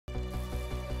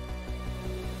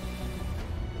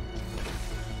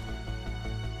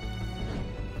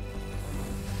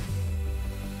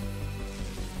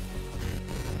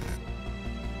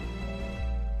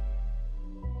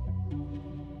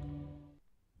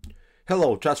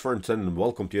Hello chess friends and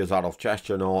welcome to Jozarov chess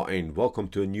channel and welcome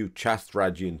to a new chess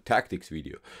strategy and tactics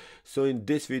video. So in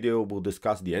this video we'll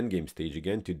discuss the endgame stage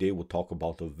again. Today we'll talk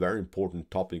about a very important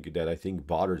topic that I think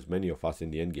bothers many of us in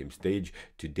the endgame stage.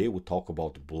 Today we'll talk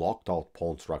about blocked out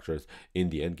pawn structures in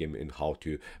the endgame and how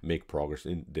to make progress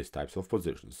in these types of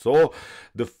positions. So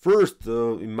the first,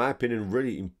 in my opinion,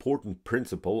 really important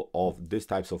principle of these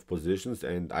types of positions,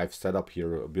 and I've set up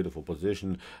here a beautiful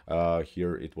position.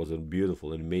 Here it was a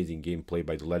beautiful and amazing game played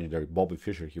by the legendary Bobby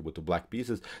Fischer here with the black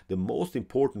pieces. The most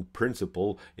important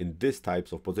principle in these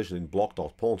types of positions in blocked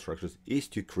out pawn structures is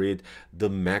to create the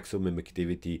maximum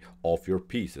activity of your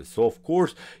pieces. So of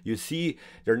course you see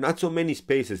there are not so many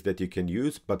spaces that you can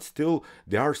use, but still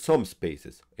there are some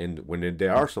spaces, and when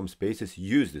there are some spaces,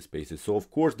 use the spaces. So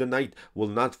of course the knight will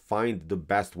not find the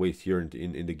best ways here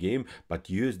in the game, but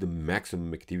use the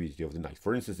maximum activity of the knight.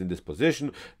 For instance, in this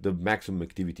position the maximum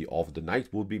activity of the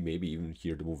knight will be maybe even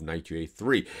here the move knight to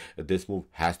a3. This move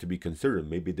has to be considered.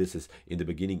 Maybe this is in the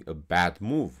beginning a bad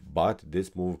move, but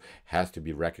this move has to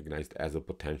be recognized as a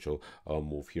potential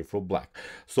move here for black.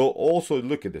 So also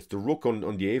look at this. The rook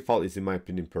on the a file is in my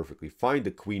opinion perfectly fine.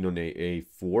 The queen on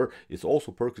a4 is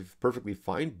also perfectly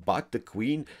fine, but the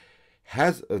queen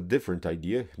has a different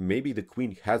idea. Maybe the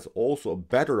queen has also a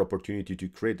better opportunity to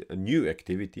create a new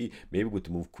activity, maybe with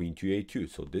the move queen to a2.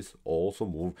 So this also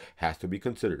move has to be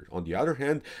considered. On the other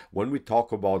hand, when we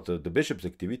talk about the bishop's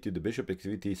activity, the bishop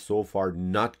activity is so far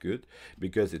not good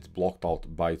because it's blocked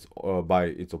out by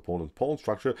its opponent pawn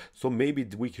structure. So maybe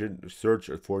we can search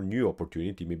for a new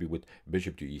opportunity, maybe with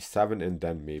bishop to e7, and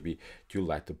then maybe to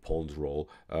let the pawns roll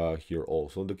here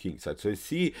also on the king side. So you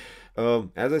see,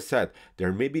 as I said,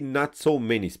 there may be not so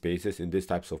many spaces in these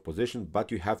types of positions,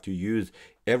 but you have to use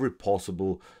every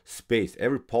possible space,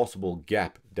 every possible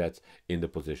gap that's in the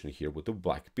position here with the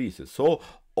black pieces. So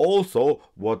also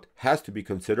what has to be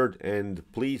considered, and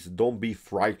please don't be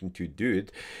frightened to do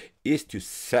it, is to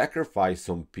sacrifice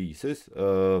some pieces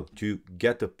to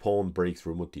get the pawn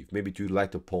breakthrough motif, maybe to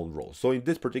let the pawn roll. So in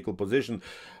this particular position,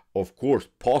 of course,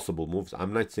 possible moves,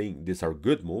 I'm not saying these are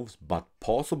good moves, but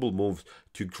possible moves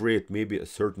to create maybe a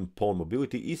certain pawn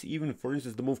mobility is even, for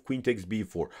instance, the move queen takes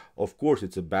b4. Of course,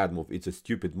 it's a bad move, it's a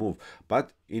stupid move,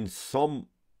 but in some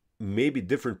maybe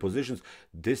different positions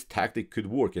this tactic could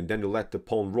work, and then you let the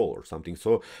pawn roll or something.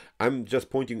 So I'm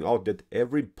just pointing out that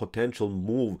every potential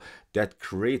move that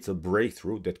creates a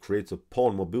breakthrough, that creates a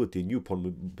pawn mobility, new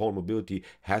pawn mobility,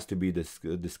 has to be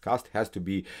discussed, has to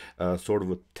be sort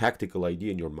of a tactical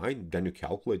idea in your mind. Then you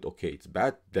calculate, okay, it's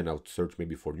bad, then I'll search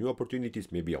maybe for new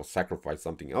opportunities, maybe I'll sacrifice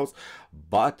something else,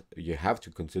 but you have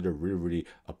to consider really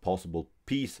a possible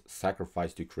piece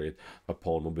sacrifice to create a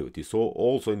pawn mobility. So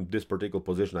also in this particular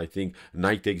position, I think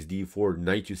knight takes d4,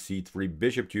 knight to c3,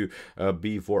 bishop to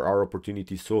b4 are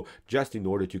opportunities. So just in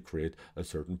order to create a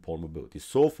certain pawn mobility.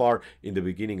 So far in the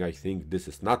beginning, I think this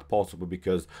is not possible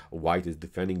because white is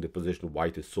defending the position.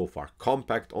 White is so far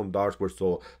compact on dark square,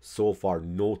 so far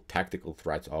no tactical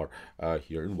threats are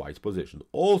here in white's position.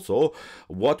 Also,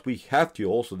 what we have to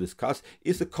also discuss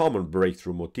is a common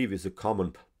breakthrough motif, is a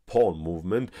common pawn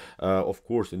movement. Of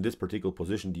course, in this particular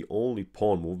position, the only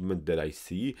pawn movement that I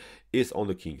see is on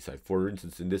the king side. For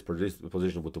instance, in this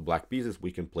position with the black pieces,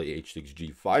 we can play h6,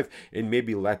 g5, and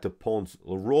maybe let the pawns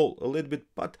roll a little bit,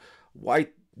 but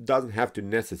white doesn't have to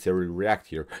necessarily react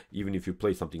here, even if you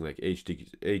play something like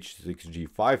h6,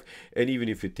 g5, and even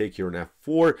if you take here on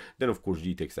f4, then of course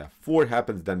g takes f4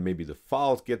 happens, then maybe the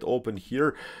files get open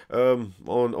here.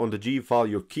 On the g file,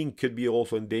 your king could be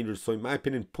also in danger. So in my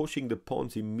opinion, pushing the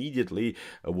pawns immediately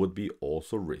would be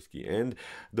also risky. And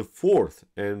the fourth,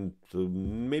 and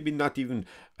maybe not even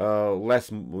less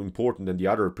important than the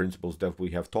other principles that we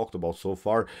have talked about so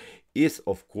far, is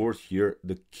of course here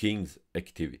the king's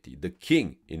activity. The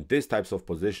king in these types of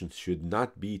positions should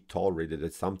not be tolerated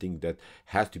as something that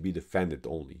has to be defended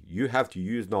only. You have to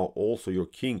use now also your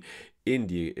king in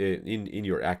the in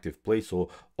your active play. So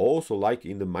also like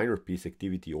in the minor piece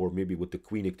activity, or maybe with the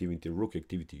queen activity, rook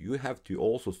activity, you have to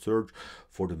also search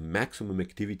for the maximum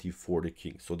activity for the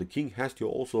king. So the king has to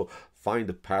also find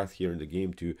a path here in the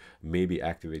game to maybe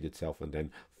activate itself and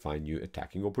then find new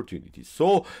attacking opportunities.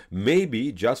 So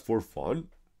maybe just for fun,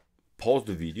 pause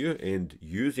the video, and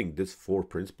using these four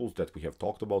principles that we have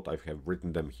talked about, I have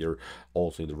written them here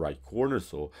also in the right corner.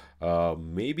 So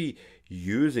maybe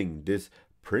using this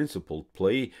principled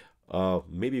play,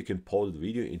 maybe you can pause the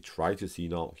video and try to see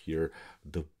now here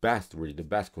the best, really the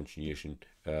best continuation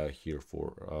here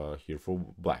for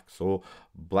black. So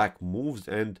black moves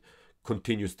and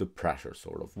continues the pressure,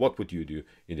 sort of. What would you do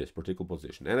in this particular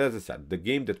position? And as I said, the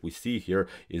game that we see here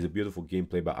is a beautiful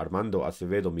gameplay by Armando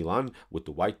Acevedo Milan with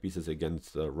the white pieces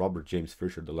against Robert James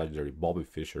Fischer, the legendary Bobby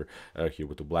Fischer, here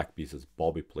with the black pieces.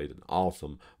 Bobby played an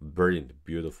awesome, brilliant,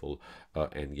 beautiful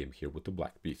endgame here with the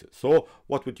black pieces. So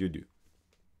what would you do?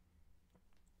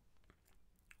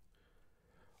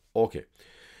 Okay,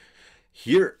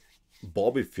 here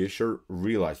Bobby Fischer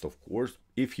realized, of course,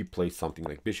 if he plays something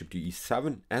like bishop to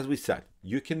e7, as we said,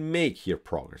 you can make here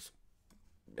progress.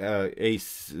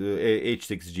 H6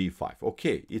 g5.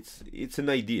 Okay, it's an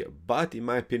idea, but in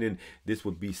my opinion, this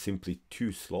would be simply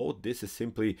too slow. This is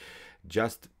simply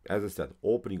just, as I said,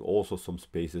 opening also some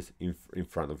spaces in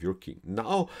front of your king.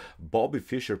 Now, Bobby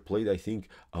Fischer played, I think,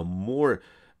 a more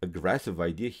aggressive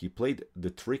idea. He played the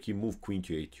tricky move queen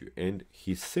to a2, and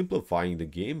he's simplifying the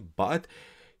game, but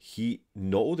he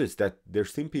noticed that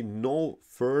there's simply no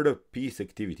further piece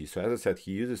activity. So as I said,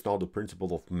 he uses now the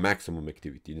principle of maximum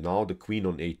activity. Now the queen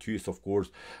on a2 is, of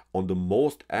course, on the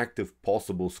most active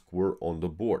possible square on the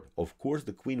board. Of course,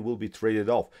 the queen will be traded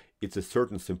off. It's a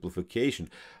certain simplification,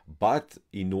 but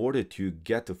in order to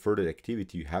get a further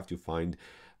activity, you have to find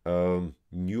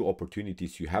new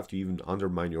opportunities. You have to even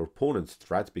undermine your opponent's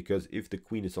threats, because if the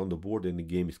queen is on the board and the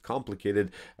game is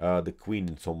complicated, the queen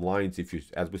in some lines, if you,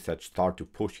 as we said, start to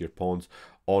push your pawns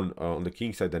on the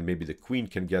king side, then maybe the queen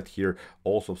can get here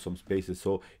also some spaces.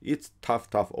 So it's tough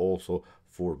also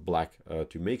for black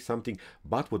to make something.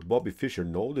 But what Bobby Fischer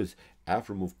noticed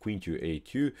after move queen to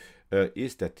a2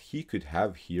 is that he could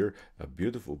have here a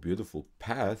beautiful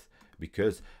path,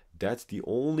 because that's the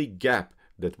only gap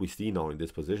that we see now in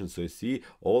this position. So you see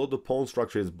all of the pawn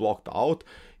structure is blocked out.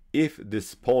 If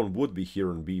this pawn would be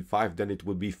here on b5, then it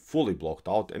would be fully blocked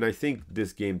out, and I think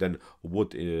this game then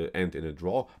would end in a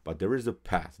draw. But there is a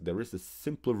path, there is a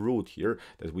simpler route here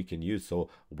that we can use. So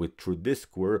through this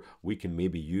square we can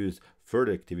maybe use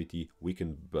further activity. We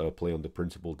can play on the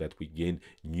principle that we gain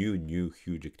new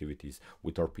huge activities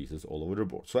with our pieces all over the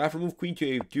board. So after move queen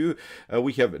to a2,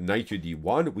 we have knight to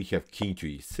d1, we have king to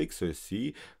e6. So you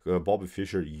see Bobby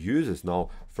Fischer uses now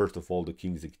first of all the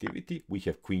king's activity. We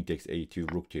have queen takes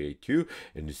a2, rook to a2,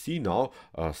 and you see now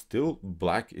still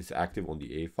black is active on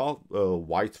the a file.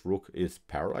 White's rook is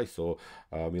paralyzed, so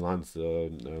Milan's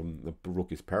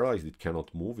rook is paralyzed. It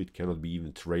cannot move, it cannot be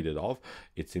even traded off.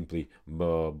 It's simply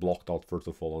blocked out first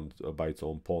of all by its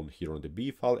own pawn here on the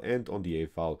b file, and on the a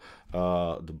file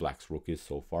the black's rook is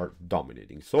so far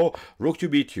dominating. So rook to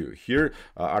b2 here,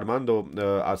 Armando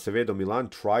Acevedo Milan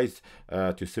tries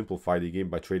to simplify the game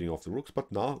by trading off the rooks,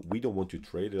 but now we don't want to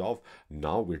trade it off.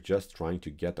 Now we're just trying to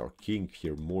get our king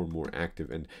here more and more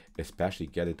active, and especially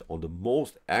get it on the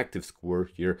most active square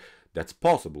here that's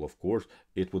possible. Of course,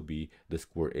 it would be the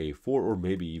square a4, or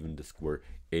maybe even the square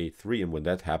a3, and when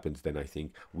that happens, then I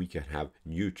think we can have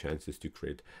new chances to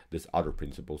create these other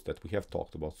principles that we have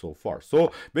talked about so far.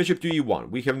 So bishop to e1,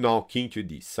 we have now king to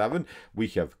d7, we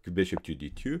have bishop to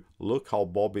d2. Look how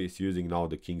Bobby is using now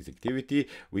the king's activity.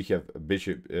 We have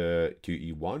bishop to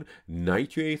e1,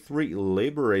 knight to a3,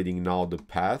 liberating now the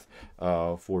path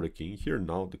for the king here.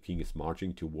 Now the king is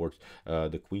marching towards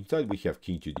the queen side. We have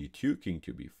king to d2, king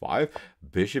to b5,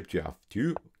 bishop to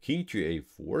f2, king to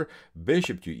a4,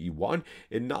 bishop to e1,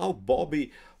 and now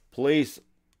Bobby plays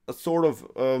a sort of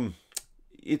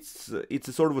it's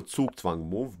a sort of a Zugzwang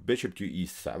move, bishop to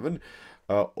e7,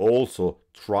 also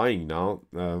trying now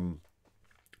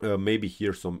maybe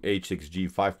here some h6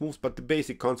 g5 moves, but the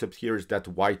basic concept here is that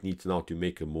white needs now to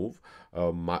make a move.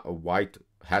 White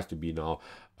has to be now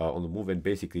on the move, and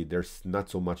basically there's not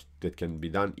so much that can be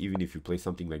done. Even if you play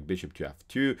something like bishop to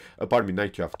f2, pardon me,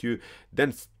 knight to f2,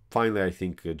 then finally I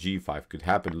think g5 could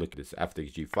happen. Look at this, f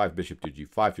takes g5, bishop to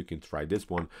g5. You can try this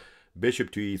one.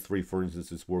 Bishop to e3, for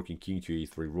instance, is working. King to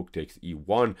e3, rook takes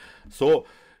e1. So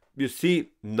you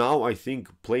see, now I think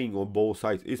playing on both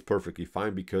sides is perfectly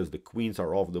fine, because the queens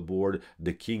are off the board,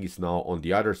 the king is now on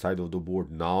the other side of the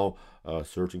board. Now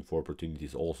searching for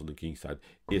opportunities also on the king side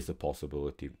is a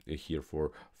possibility here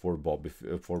for Bobby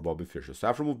Fischer. So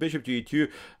after move bishop to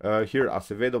e2, here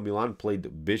Acevedo Milan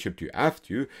played bishop to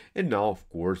f2, and now of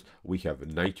course we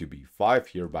have knight to b5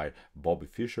 here by Bobby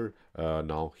Fischer.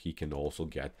 Now he can also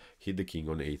hit the king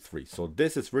on a3. So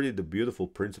this is really the beautiful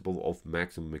principle of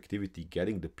maximum activity,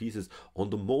 getting the pieces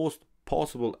on the most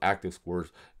possible active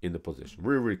squares in the position.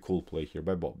 Really cool play here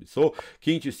by Bobby. So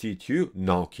king to c2,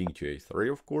 now king to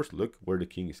a3, of course. Look where the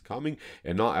king is coming,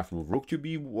 and now after move rook to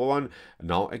b1,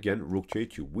 now again rook to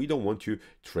a2. We don't want to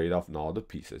trade off now the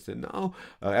pieces, and now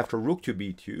after rook to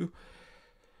b2,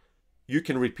 You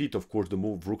can repeat, of course, the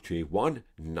move rook to a1.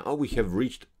 Now we have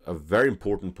reached a very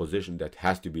important position that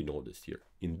has to be noticed here.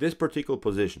 In this particular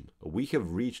position, we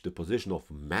have reached the position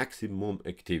of maximum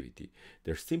activity.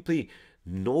 There's simply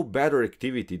no better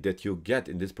activity that you get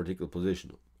in this particular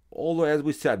position. Although, as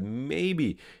we said,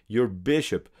 maybe your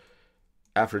bishop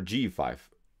after g5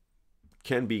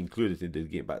 can be included in this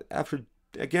game, but after,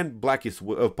 again, white is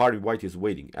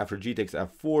waiting. After g takes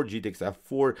f4, g takes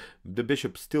f4, the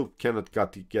bishop still cannot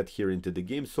get here into the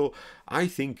game. So I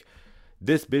think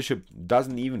this bishop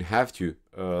doesn't even have to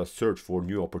search for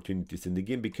new opportunities in the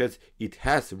game, because it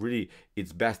has really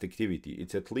its best activity.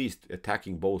 It's at least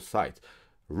attacking both sides.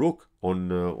 Rook on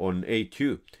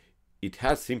a2, it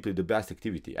has simply the best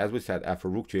activity. As we said, after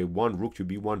rook to a1, rook to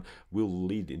b1 will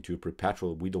lead into a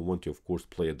perpetual. We don't want to, of course,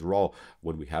 play a draw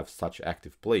when we have such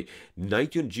active play.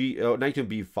 Knight on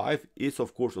b5 is,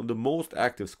 of course, on the most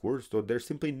active square, so there's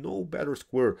simply no better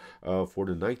square for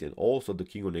the knight. And also the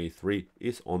king on a3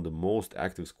 is on the most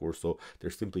active square, so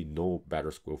there's simply no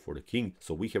better square for the king.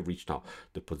 So we have reached now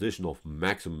the position of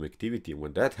maximum activity. And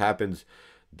when that happens,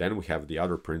 then we have the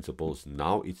other principles.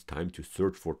 Now it's time to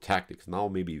search for tactics. Now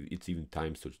maybe it's even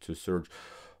time to search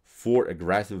for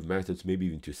aggressive methods, maybe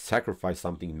even to sacrifice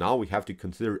something. Now we have to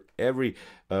consider every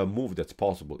move that's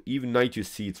possible. Even knight to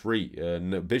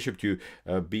c3, bishop to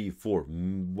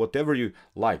b4, whatever you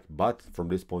like. But from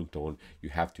this point on, you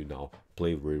have to now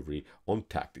play very on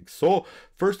tactics. So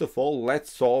first of all,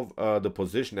 let's solve the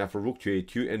position after rook to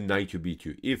a2 and knight to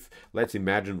b2. If, let's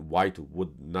imagine, white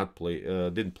would not play,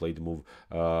 didn't play the move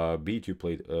b2,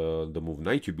 played the move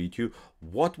knight to b2,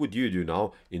 what would you do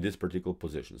now in this particular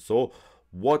position? So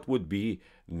what would be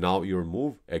now your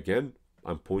move? Again,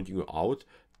 I'm pointing you out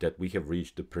that we have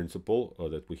reached the principle,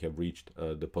 that we have reached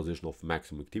the position of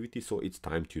maximum activity. So it's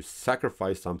time to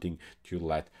sacrifice something to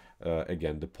let,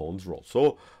 again, the pawns roll.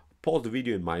 So pause the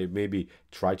video and maybe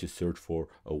try to search for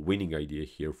a winning idea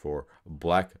here for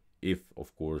black. If,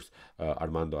 of course,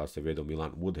 Armando, Acevedo,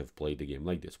 Milan would have played the game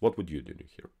like this, what would you do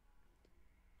here?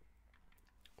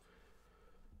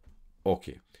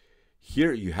 Okay.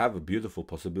 Here you have a beautiful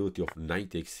possibility of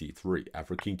knight takes c3.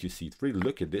 After king to c3,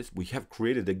 look at this. We have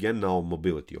created again now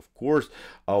mobility. Of course,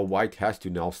 white has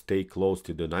to now stay close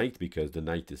to the knight because the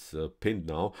knight is pinned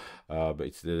now. But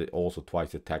it's also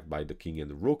twice attacked by the king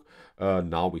and the rook.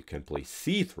 Now we can play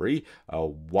c3.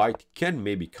 White can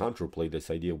maybe counterplay this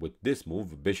idea with this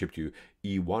move, bishop to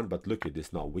e1. But look at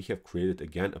this now. We have created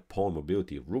again a pawn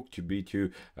mobility. Rook to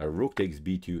b2, rook takes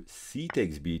b2, c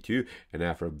takes b2. And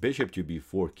after bishop to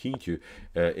b4, king to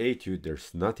a2,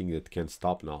 there's nothing that can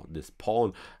stop now this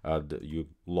pawn. You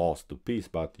lost the piece,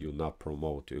 but you not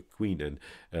promote to a queen, and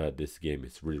this game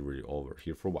is really over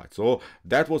here for white. So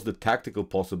that was the tactical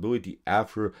possibility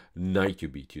after knight to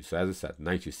b2. So as I said,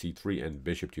 knight to c3 and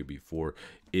bishop to b4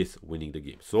 is winning the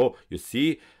game. So you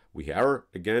see, we are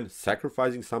again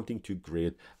sacrificing something to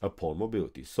create a pawn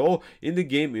mobility. So in the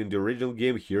game, in the original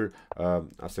game here,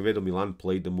 Acevedo Milan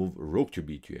played the move rook to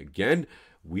b2. Again,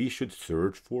 we should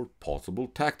search for possible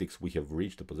tactics. We have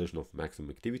reached the position of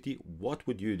maximum activity. What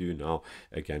would you do now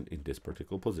again in this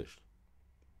particular position?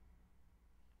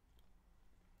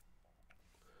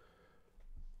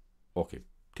 Okay,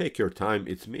 take your time.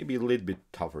 It's maybe a little bit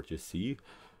tougher to see,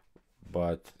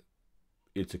 but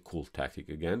it's a cool tactic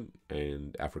again.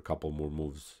 And after a couple more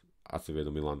moves,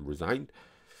 Acevedo Milan resigned.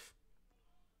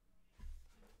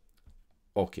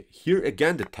 Okay, here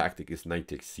again the tactic is knight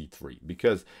takes c3,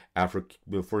 because after,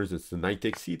 for instance, the knight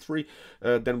takes c3,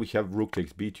 then we have rook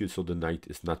takes b2, so the knight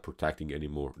is not protecting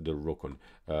anymore the rook on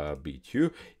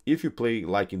b2. If you play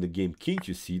like in the game king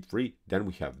to c3, then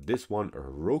we have this one,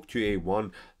 rook to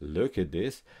a1. Look at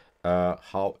this,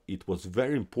 how it was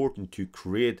very important to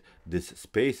create these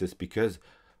spaces, because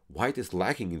white is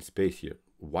lacking in space here.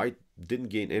 White didn't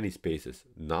gain any spaces.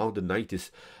 Now the knight is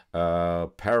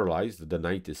paralyzed. The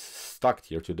knight is stuck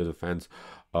here to the defense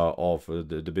of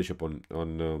the bishop on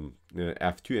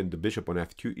f2, and the bishop on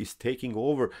f2 is taking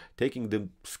the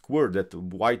square that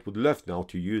white would left now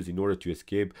to use in order to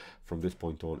escape. From this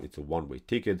point on, it's a one-way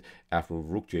ticket. After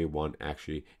rook to a1,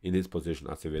 actually in this position,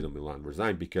 Acevedo Milan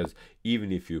resigned, because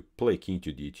even if you play king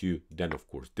to d2, then of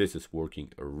course this is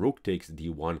working. A rook takes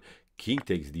d1, king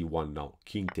takes d1, now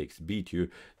king takes b2.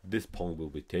 This pawn will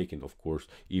be taken, of course.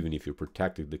 Even if you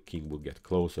protect it, the king will get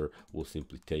closer, will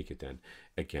simply take it, and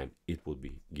again it will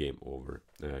be game over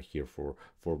here for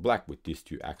black with these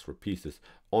two extra pieces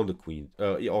on the queen,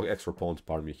 extra pawns,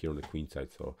 pardon me, here on the queen side.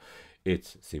 So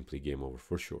it's simply game over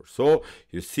for sure. So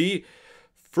you see,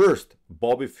 first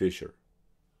Bobby Fischer,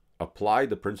 apply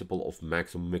the principle of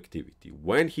maximum activity.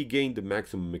 When he gained the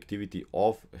maximum activity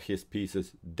of his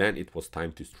pieces, then it was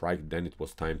time to strike, then it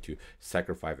was time to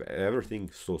sacrifice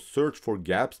everything. So search for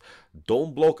gaps,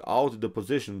 don't block out the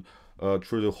position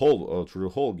through the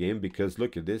whole game, because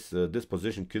look at this, this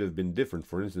position could have been different.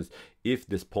 For instance, if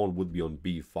this pawn would be on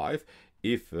b5,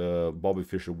 if Bobby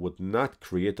Fischer would not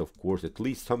create, of course, at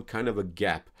least some kind of a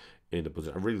gap in the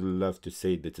position. I really love to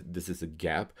say that this is a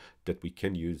gap that we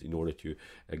can use in order to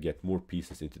get more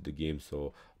pieces into the game.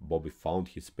 So Bobby found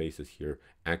his spaces here,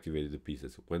 activated the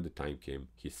pieces. When the time came,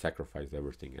 he sacrificed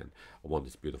everything and won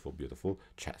this beautiful, beautiful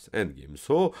chess endgame.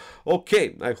 So,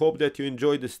 okay, I hope that you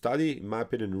enjoyed this study. In my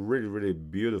opinion, really, really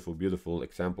beautiful, beautiful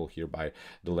example here by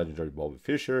the legendary Bobby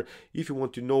Fischer. If you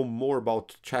want to know more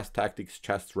about chess tactics,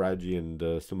 chess strategy,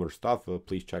 and similar stuff,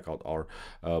 please check out our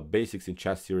Basics in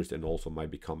Chess series, and also my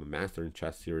Become a Master in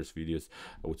Chess series videos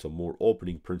with some more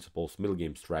opening principles, middle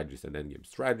game strategies, and endgame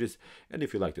strategies. And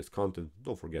if you like this content,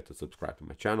 don't forget to subscribe to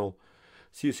my channel.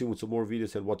 See you soon with some more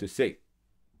videos, and what to say.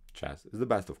 Chess is the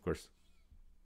best, of course.